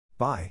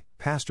By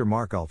Pastor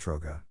Mark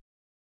Altroga.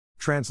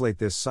 Translate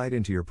this site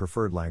into your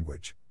preferred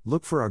language.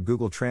 Look for our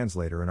Google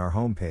Translator in our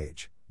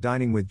homepage,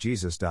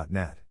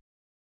 diningwithjesus.net.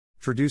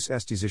 Traduce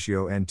este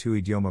sitio en tu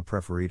idioma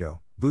preferido.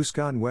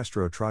 Busca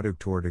nuestro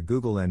traductor de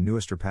Google en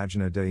nuestra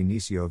página de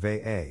inicio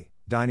va,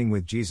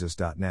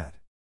 diningwithjesus.net.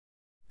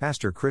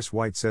 Pastor Chris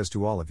White says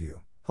to all of you,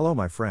 hello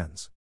my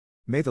friends.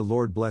 May the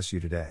Lord bless you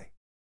today.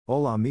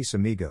 Hola mis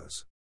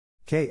amigos.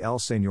 Que el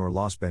Señor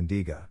los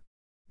bendiga.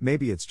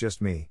 Maybe it's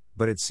just me,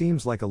 but it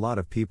seems like a lot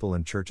of people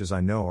and churches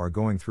I know are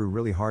going through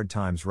really hard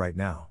times right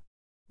now.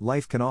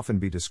 Life can often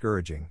be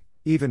discouraging,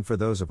 even for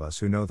those of us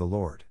who know the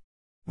Lord.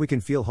 We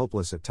can feel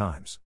hopeless at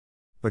times.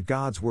 But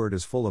God's Word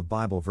is full of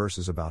Bible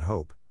verses about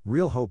hope,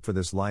 real hope for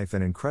this life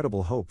and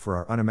incredible hope for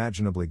our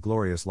unimaginably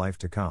glorious life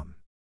to come.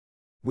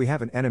 We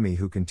have an enemy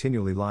who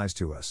continually lies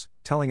to us,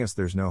 telling us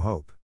there's no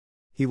hope.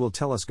 He will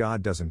tell us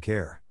God doesn't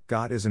care,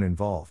 God isn't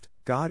involved,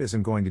 God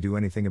isn't going to do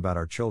anything about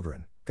our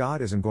children,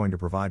 God isn't going to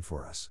provide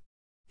for us.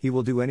 He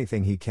will do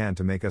anything he can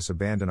to make us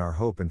abandon our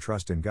hope and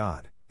trust in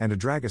God, and to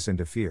drag us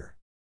into fear.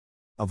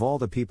 Of all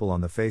the people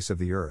on the face of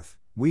the earth,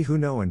 we who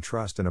know and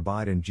trust and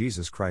abide in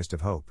Jesus Christ have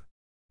hope.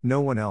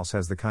 No one else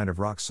has the kind of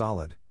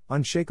rock-solid,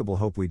 unshakable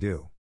hope we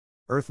do.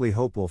 Earthly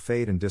hope will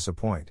fade and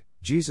disappoint,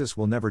 Jesus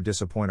will never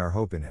disappoint our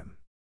hope in him.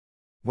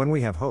 When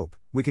we have hope,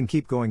 we can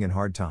keep going in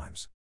hard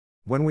times.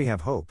 When we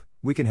have hope,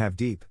 we can have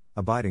deep,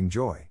 abiding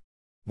joy.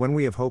 When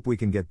we have hope, we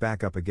can get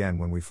back up again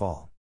when we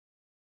fall.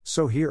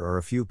 So here are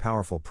a few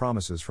powerful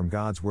promises from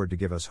God's Word to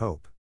give us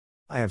hope.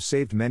 I have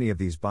saved many of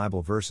these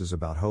Bible verses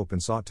about hope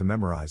and sought to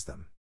memorize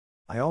them.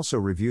 I also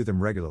review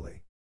them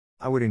regularly.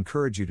 I would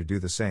encourage you to do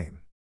the same.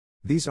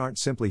 These aren't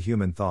simply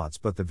human thoughts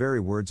but the very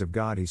words of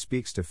God He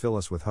speaks to fill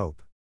us with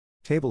hope.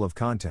 Table of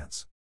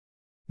Contents.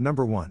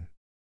 Number 1.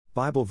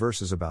 Bible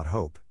verses about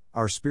hope,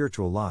 our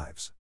spiritual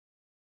lives.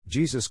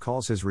 Jesus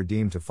calls His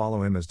redeemed to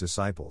follow Him as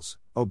disciples,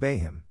 obey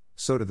Him,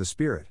 sow to the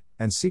Spirit,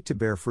 and seek to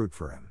bear fruit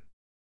for Him.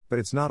 But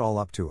it's not all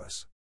up to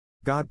us.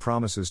 God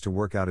promises to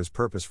work out His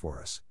purpose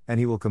for us, and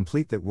He will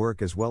complete that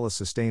work as well as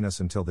sustain us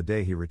until the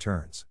day He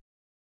returns.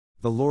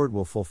 The Lord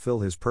will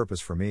fulfill His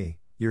purpose for me,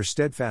 your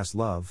steadfast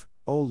love,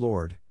 O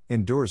Lord,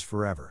 endures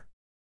forever.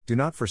 Do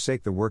not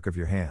forsake the work of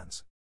your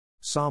hands.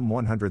 Psalm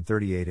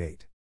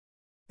 138:8.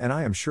 And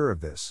I am sure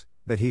of this,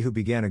 that He who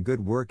began a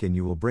good work in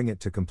you will bring it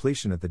to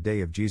completion at the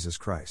day of Jesus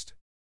Christ.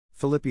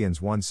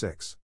 Philippians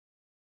 1:6.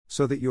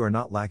 So that you are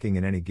not lacking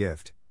in any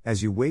gift,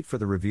 as you wait for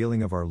the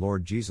revealing of our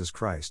Lord Jesus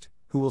Christ,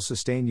 who will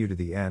sustain you to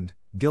the end,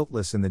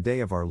 guiltless in the day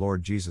of our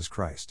Lord Jesus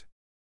Christ.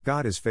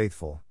 God is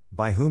faithful,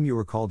 by whom you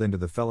were called into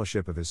the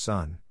fellowship of His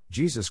Son,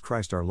 Jesus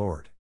Christ our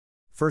Lord.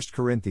 1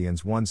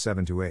 Corinthians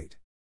 1:7-8.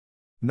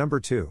 Number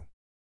 2.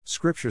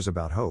 Scriptures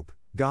about hope,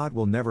 God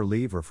will never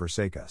leave or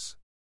forsake us.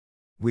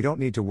 We don't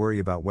need to worry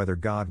about whether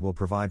God will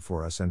provide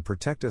for us and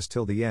protect us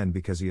till the end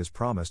because He has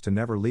promised to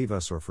never leave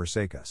us or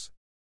forsake us.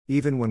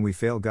 Even when we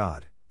fail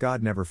God,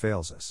 God never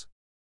fails us.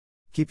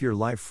 Keep your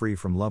life free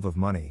from love of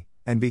money,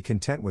 and be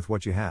content with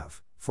what you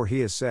have, for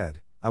He has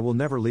said, I will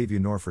never leave you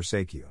nor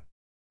forsake you.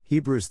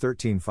 Hebrews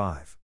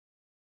 13:5.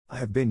 I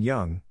have been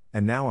young,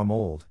 and now am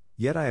old,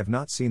 yet I have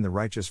not seen the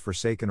righteous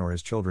forsaken or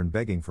his children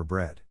begging for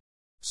bread.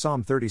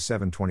 Psalm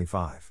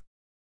 37:25.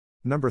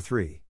 Number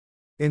 3.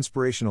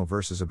 Inspirational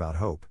verses about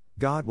hope,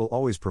 God will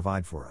always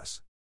provide for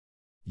us.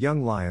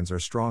 Young lions are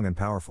strong and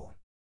powerful.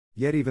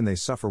 Yet even they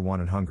suffer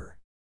want and hunger.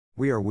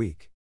 We are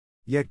weak.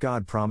 Yet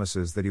God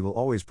promises that He will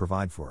always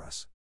provide for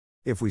us.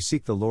 If we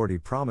seek the Lord, He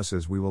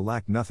promises we will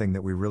lack nothing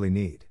that we really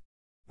need.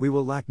 We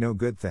will lack no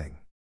good thing.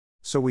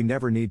 So we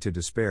never need to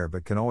despair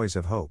but can always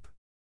have hope.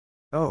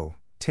 Oh,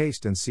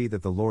 taste and see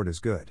that the Lord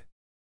is good.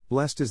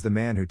 Blessed is the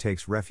man who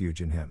takes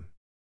refuge in Him.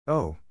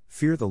 Oh,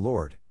 fear the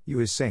Lord, you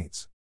His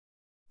saints.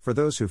 For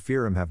those who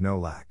fear Him have no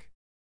lack.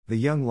 The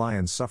young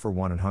lions suffer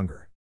want and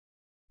hunger.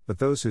 But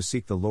those who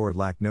seek the Lord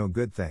lack no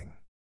good thing.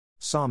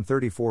 Psalm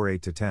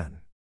 34:8-10.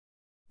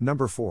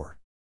 Number 4.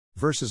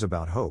 Verses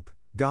about hope,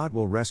 God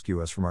will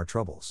rescue us from our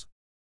troubles.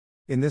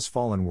 In this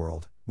fallen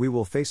world, we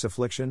will face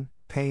affliction,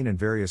 pain and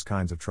various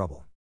kinds of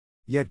trouble.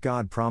 Yet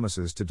God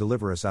promises to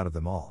deliver us out of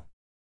them all.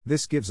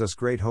 This gives us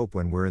great hope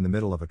when we're in the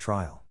middle of a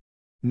trial.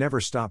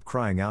 Never stop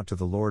crying out to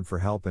the Lord for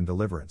help and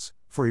deliverance,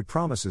 for He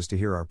promises to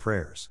hear our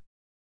prayers.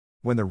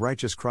 When the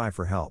righteous cry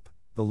for help,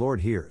 the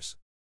Lord hears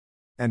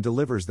and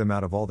delivers them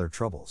out of all their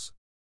troubles.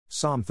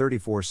 Psalm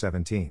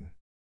 34:17.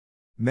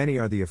 Many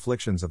are the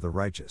afflictions of the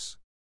righteous,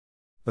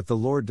 but the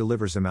Lord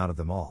delivers him out of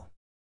them all.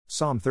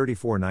 Psalm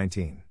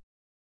 34:19.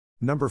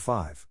 Number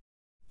 5.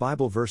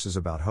 Bible verses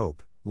about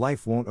hope,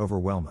 life won't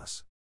overwhelm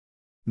us.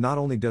 Not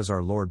only does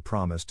our Lord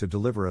promise to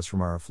deliver us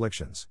from our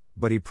afflictions,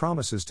 but He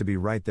promises to be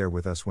right there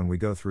with us when we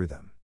go through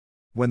them.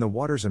 When the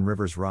waters and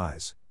rivers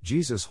rise,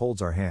 Jesus holds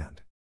our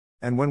hand.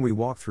 And when we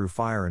walk through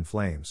fire and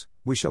flames,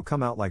 we shall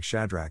come out like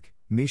Shadrach,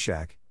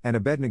 Meshach, and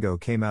Abednego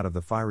came out of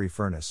the fiery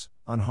furnace,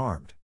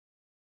 unharmed.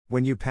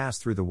 When you pass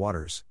through the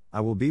waters,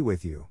 I will be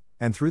with you,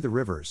 and through the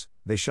rivers,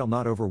 they shall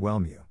not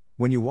overwhelm you.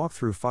 When you walk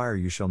through fire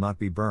you shall not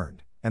be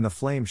burned, and the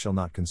flame shall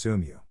not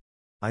consume you.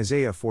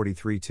 Isaiah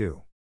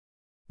 43:2.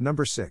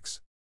 Number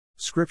 6.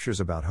 Scriptures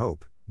about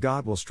hope: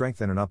 God will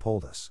strengthen and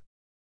uphold us.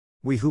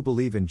 We who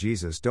believe in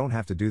Jesus don't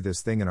have to do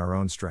this thing in our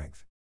own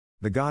strength.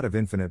 The God of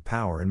infinite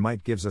power and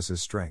might gives us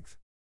His strength.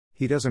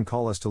 He doesn't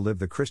call us to live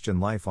the Christian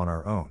life on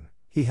our own,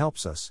 He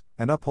helps us,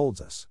 and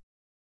upholds us.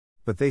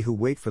 But they who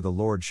wait for the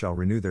Lord shall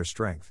renew their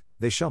strength,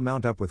 they shall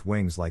mount up with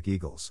wings like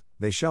eagles,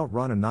 they shall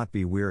run and not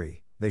be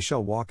weary, they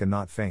shall walk and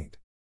not faint.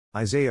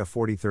 Isaiah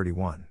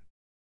 40:31.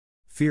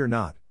 Fear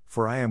not,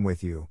 for I am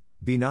with you,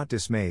 be not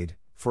dismayed,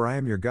 for I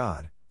am your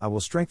God, I will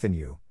strengthen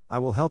you, I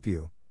will help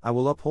you, I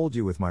will uphold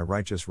you with my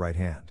righteous right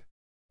hand.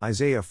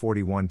 Isaiah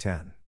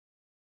 41:10.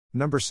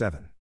 Number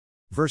 7.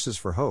 Verses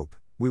for hope: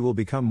 we will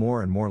become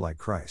more and more like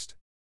Christ.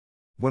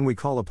 When we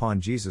call upon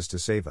Jesus to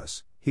save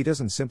us, He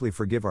doesn't simply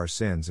forgive our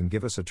sins and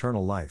give us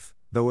eternal life,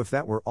 though if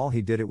that were all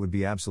He did it would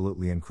be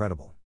absolutely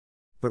incredible.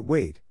 But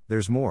wait,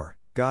 there's more.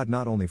 God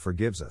not only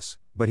forgives us,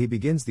 but He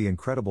begins the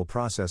incredible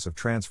process of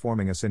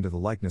transforming us into the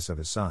likeness of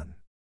His Son.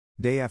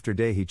 Day after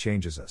day He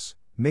changes us,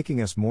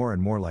 making us more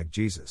and more like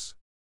Jesus.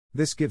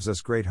 This gives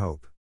us great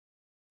hope.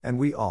 And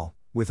we all,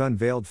 with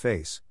unveiled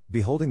face,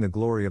 beholding the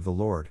glory of the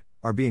Lord,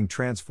 are being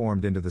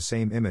transformed into the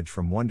same image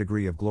from one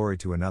degree of glory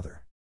to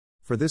another.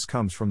 For this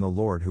comes from the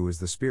Lord who is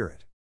the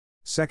Spirit.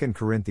 2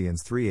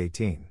 Corinthians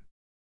 3:18.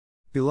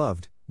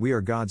 Beloved, we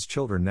are God's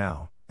children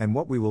now, and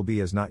what we will be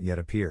has not yet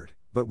appeared,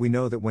 but we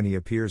know that when He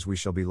appears we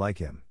shall be like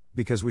Him,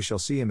 because we shall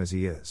see Him as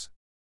He is.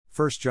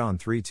 1 John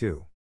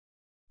 3:2.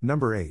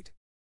 Number 8.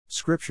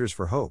 Scriptures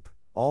for hope: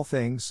 all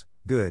things,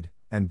 good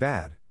and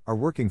bad, are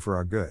working for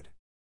our good.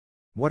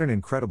 What an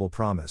incredible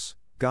promise!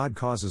 God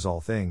causes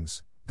all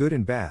things, good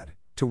and bad,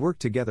 to work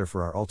together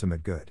for our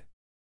ultimate good.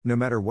 No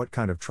matter what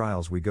kind of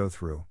trials we go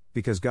through,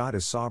 because God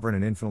is sovereign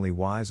and infinitely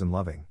wise and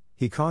loving,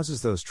 He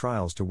causes those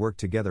trials to work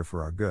together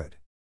for our good.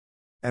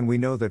 And we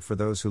know that for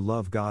those who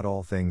love God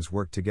all things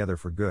work together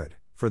for good,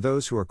 for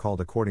those who are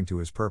called according to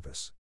His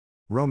purpose.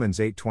 Romans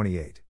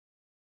 8:28.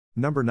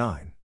 Number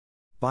 9.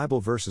 Bible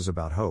verses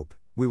about hope: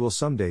 we will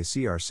someday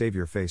see our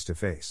Savior face to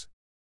face.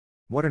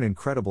 What an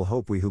incredible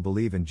hope we who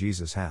believe in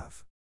Jesus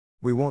have.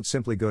 We won't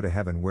simply go to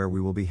heaven where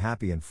we will be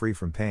happy and free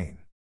from pain.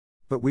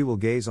 But we will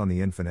gaze on the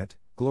infinite,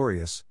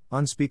 glorious,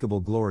 unspeakable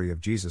glory of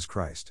Jesus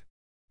Christ.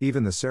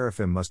 Even the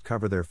seraphim must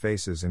cover their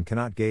faces and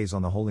cannot gaze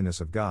on the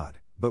holiness of God,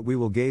 but we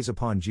will gaze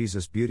upon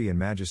Jesus' beauty and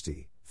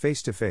majesty,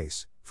 face to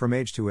face, from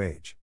age to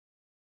age.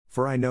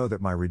 For I know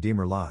that my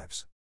Redeemer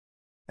lives.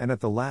 And at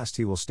the last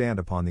He will stand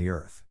upon the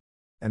earth.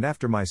 And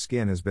after my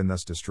skin has been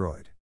thus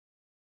destroyed,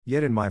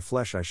 yet in my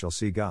flesh I shall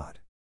see God,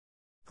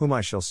 whom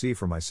I shall see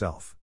for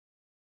myself.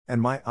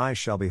 And my eyes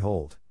shall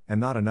behold, and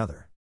not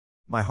another.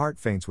 My heart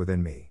faints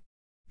within me.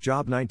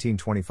 Job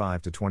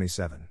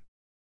 19:25-27.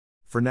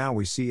 For now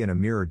we see in a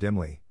mirror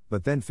dimly,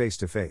 but then face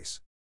to face.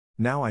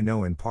 Now I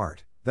know in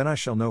part, then I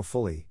shall know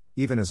fully,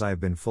 even as I have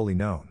been fully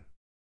known.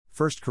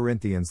 1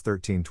 Corinthians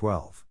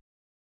 13:12.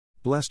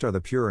 Blessed are the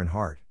pure in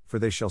heart, for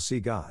they shall see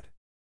God.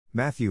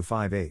 Matthew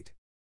 5:8.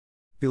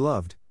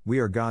 Beloved, we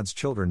are God's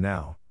children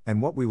now,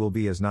 and what we will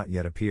be has not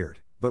yet appeared,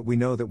 but we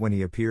know that when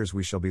He appears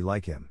we shall be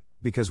like Him,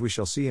 because we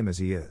shall see Him as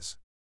He is.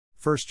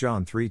 1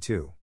 John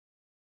 3:2.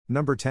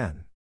 Number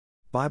 10.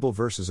 Bible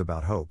verses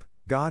about hope: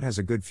 God has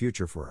a good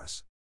future for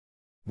us.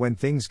 When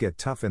things get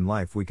tough in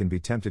life we can be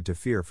tempted to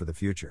fear for the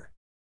future.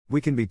 We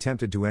can be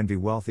tempted to envy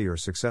wealthy or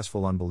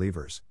successful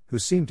unbelievers, who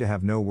seem to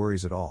have no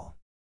worries at all.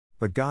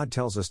 But God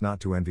tells us not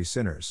to envy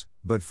sinners,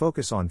 but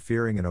focus on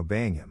fearing and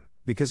obeying Him,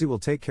 because He will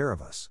take care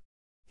of us.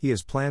 He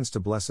has plans to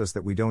bless us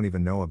that we don't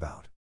even know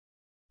about.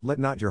 Let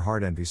not your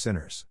heart envy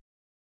sinners,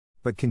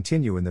 but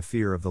continue in the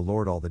fear of the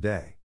Lord all the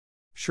day.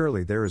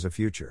 Surely there is a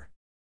future,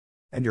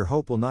 and your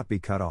hope will not be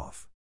cut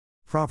off.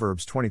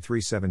 Proverbs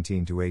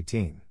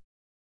 23:17-18.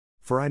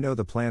 For I know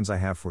the plans I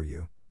have for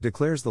you,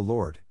 declares the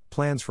Lord,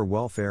 plans for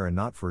welfare and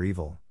not for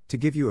evil, to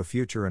give you a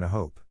future and a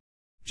hope.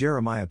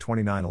 Jeremiah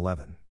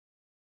 29:11.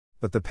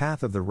 But the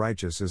path of the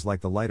righteous is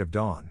like the light of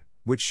dawn,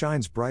 which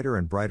shines brighter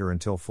and brighter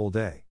until full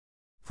day.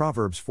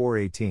 Proverbs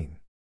 4:18.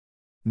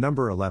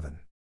 Number 11.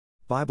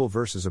 Bible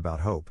verses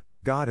about hope: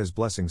 God has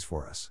blessings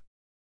for us.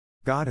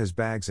 God has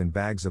bags and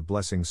bags of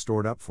blessings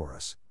stored up for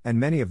us, and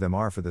many of them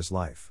are for this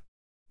life.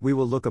 We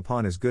will look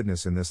upon His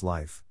goodness in this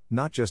life,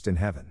 not just in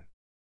heaven.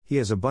 He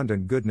has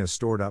abundant goodness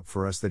stored up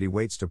for us that He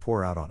waits to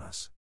pour out on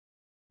us.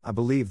 I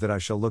believe that I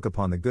shall look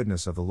upon the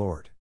goodness of the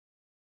Lord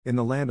in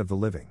the land of the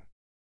living.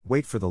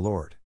 Wait for the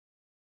Lord.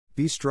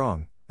 Be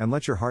strong, and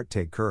let your heart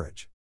take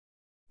courage.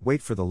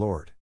 Wait for the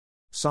Lord.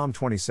 Psalm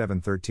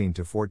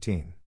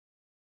 27:13-14.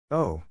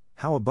 Oh,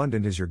 how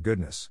abundant is your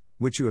goodness,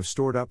 which you have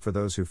stored up for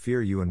those who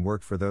fear you and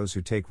work for those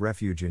who take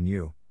refuge in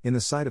you, in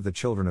the sight of the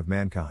children of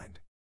mankind.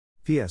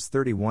 PS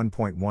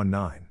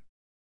 31.19.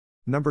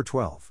 Number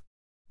 12.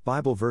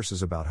 Bible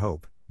verses about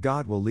hope: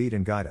 God will lead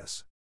and guide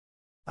us.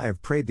 I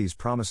have prayed these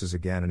promises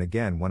again and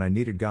again when I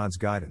needed God's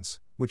guidance,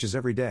 which is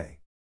every day.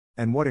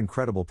 And what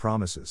incredible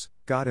promises!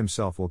 God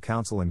Himself will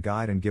counsel and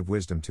guide and give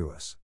wisdom to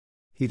us.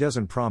 He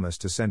doesn't promise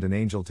to send an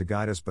angel to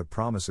guide us but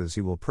promises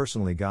He will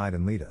personally guide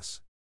and lead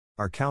us.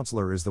 Our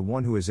counselor is the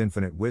one who has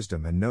infinite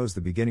wisdom and knows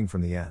the beginning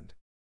from the end.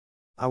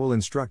 I will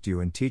instruct you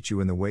and teach you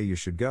in the way you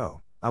should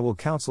go, I will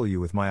counsel you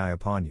with my eye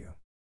upon you.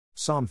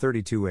 Psalm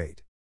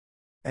 32:8.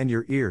 And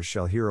your ears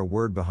shall hear a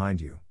word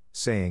behind you,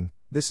 saying,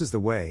 This is the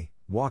way,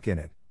 walk in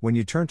it, when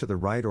you turn to the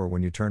right or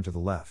when you turn to the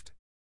left.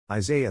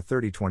 Isaiah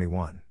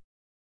 30:21.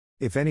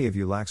 If any of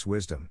you lacks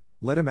wisdom,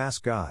 let him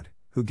ask God,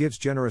 who gives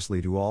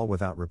generously to all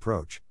without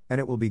reproach, and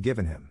it will be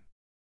given him.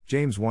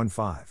 James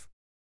 1:5.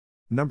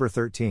 Number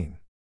 13.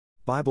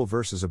 Bible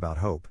verses about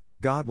hope.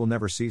 God will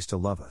never cease to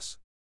love us.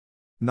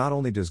 Not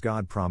only does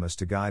God promise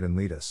to guide and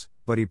lead us,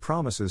 but He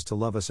promises to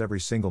love us every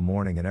single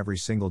morning and every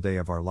single day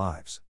of our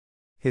lives.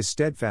 His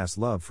steadfast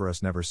love for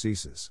us never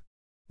ceases.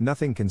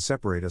 Nothing can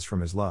separate us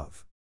from His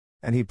love.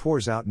 And He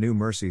pours out new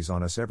mercies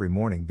on us every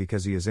morning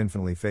because He is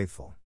infinitely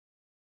faithful.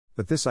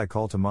 But this I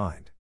call to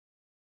mind.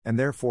 And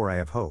therefore I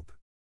have hope.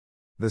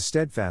 The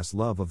steadfast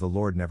love of the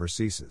Lord never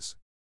ceases.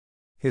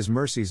 His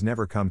mercies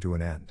never come to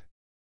an end.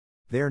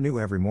 They are new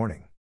every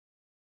morning.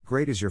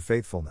 Great is your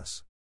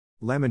faithfulness.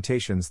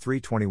 Lamentations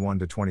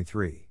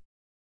 3:21-23.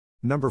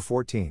 Number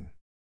 14.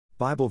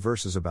 Bible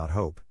verses about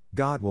hope.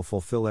 God will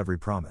fulfill every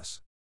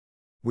promise.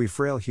 We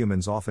frail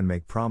humans often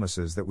make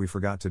promises that we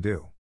forgot to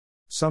do.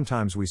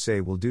 Sometimes we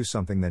say we'll do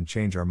something then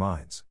change our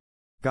minds.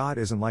 God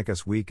isn't like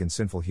us weak and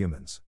sinful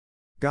humans.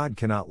 God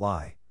cannot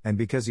lie, and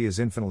because He is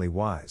infinitely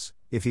wise,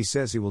 if He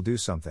says He will do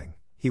something,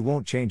 He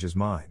won't change His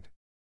mind.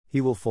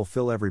 He will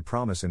fulfill every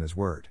promise in His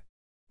word.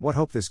 What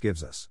hope this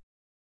gives us!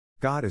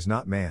 God is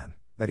not man,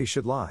 that He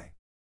should lie.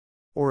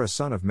 Or a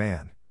son of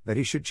man, that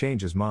He should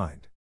change His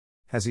mind.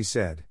 Has He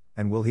said,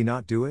 and will He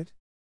not do it?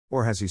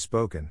 Or has He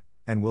spoken,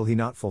 and will He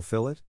not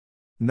fulfill it?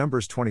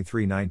 Numbers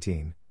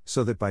 23:19,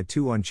 so that by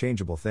two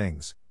unchangeable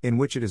things, in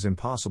which it is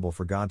impossible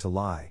for God to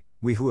lie,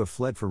 we who have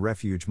fled for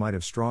refuge might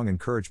have strong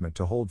encouragement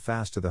to hold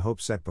fast to the hope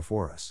set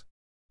before us.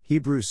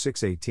 Hebrews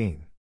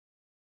 6:18.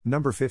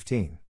 Number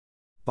 15.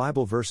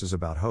 Bible verses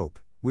about hope.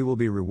 We will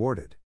be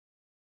rewarded.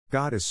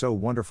 God is so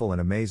wonderful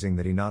and amazing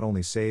that He not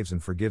only saves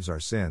and forgives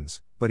our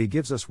sins, but He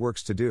gives us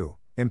works to do,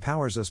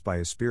 empowers us by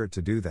His Spirit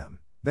to do them,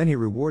 then He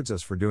rewards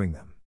us for doing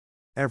them.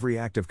 Every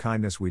act of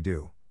kindness we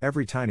do,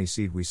 every tiny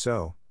seed we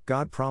sow,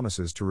 God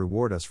promises to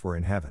reward us for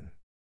in heaven.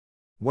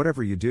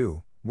 Whatever you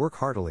do, work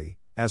heartily,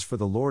 as for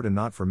the Lord and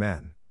not for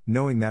men,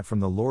 knowing that from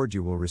the Lord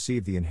you will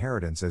receive the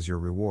inheritance as your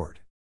reward.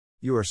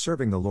 You are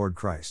serving the Lord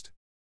Christ.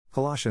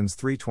 Colossians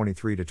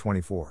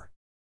 3:23-24.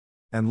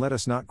 And let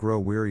us not grow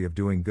weary of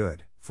doing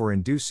good, for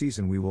in due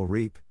season we will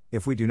reap,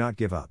 if we do not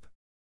give up.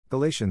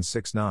 Galatians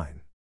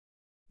 6:9.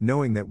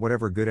 Knowing that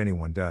whatever good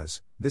anyone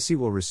does, this he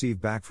will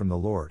receive back from the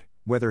Lord,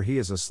 whether he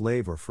is a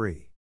slave or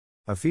free.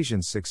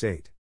 Ephesians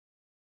 6:8.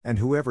 And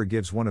whoever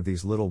gives one of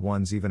these little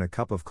ones even a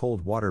cup of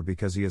cold water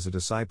because he is a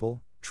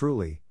disciple,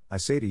 truly, I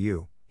say to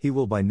you, he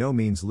will by no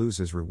means lose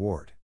his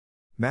reward.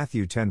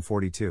 Matthew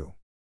 10:42.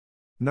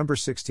 Number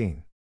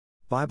 16.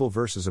 Bible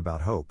verses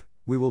about hope.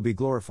 We will be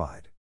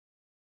glorified.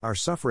 Our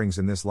sufferings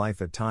in this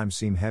life at times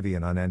seem heavy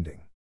and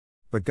unending.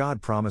 But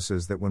God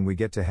promises that when we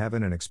get to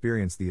heaven and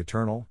experience the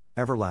eternal,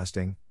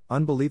 everlasting,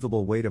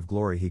 unbelievable weight of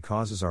glory He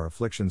causes our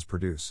afflictions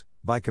produce,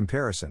 by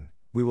comparison,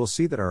 we will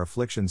see that our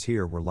afflictions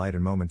here were light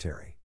and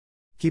momentary.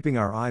 Keeping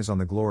our eyes on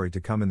the glory to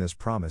come in this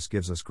promise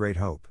gives us great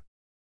hope.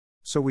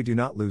 So we do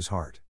not lose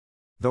heart.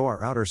 Though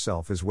our outer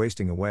self is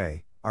wasting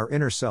away, our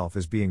inner self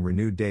is being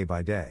renewed day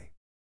by day.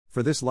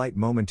 For this light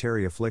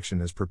momentary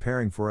affliction is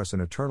preparing for us an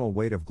eternal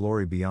weight of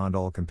glory beyond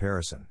all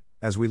comparison,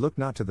 as we look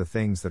not to the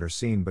things that are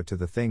seen but to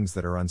the things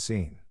that are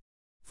unseen.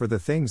 For the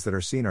things that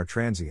are seen are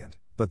transient,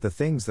 but the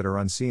things that are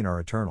unseen are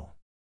eternal.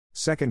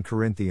 2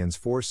 Corinthians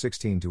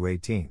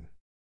 4:16-18.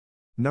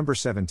 Number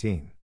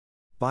 17.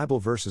 Bible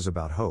verses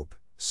about hope.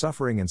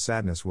 Suffering and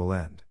sadness will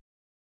end.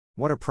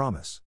 What a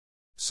promise!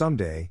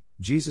 Someday,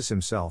 Jesus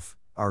Himself,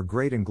 our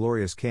great and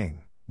glorious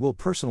King, will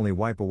personally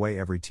wipe away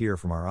every tear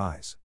from our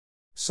eyes.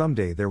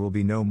 Someday there will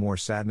be no more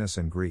sadness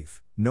and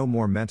grief, no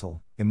more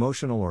mental,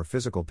 emotional or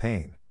physical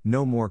pain,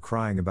 no more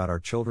crying about our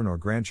children or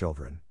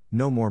grandchildren,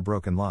 no more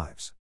broken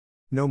lives.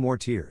 No more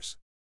tears.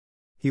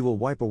 He will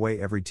wipe away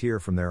every tear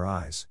from their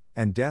eyes,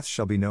 and death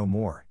shall be no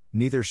more,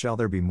 neither shall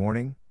there be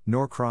mourning,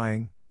 nor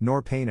crying,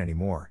 nor pain any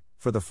more,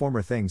 for the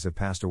former things have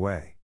passed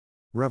away.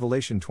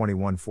 Revelation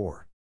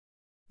 21:4.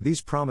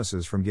 These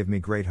promises from give me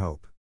great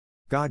hope.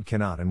 God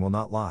cannot and will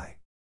not lie.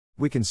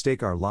 We can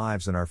stake our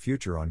lives and our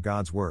future on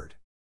God's word.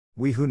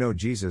 We who know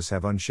Jesus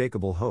have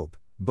unshakable hope,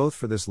 both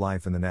for this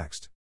life and the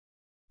next.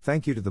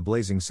 Thank you to the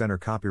Blazing Center.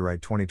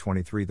 Copyright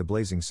 2023 The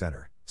Blazing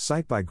Center,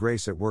 site by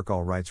Grace at Work.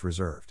 All rights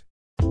reserved.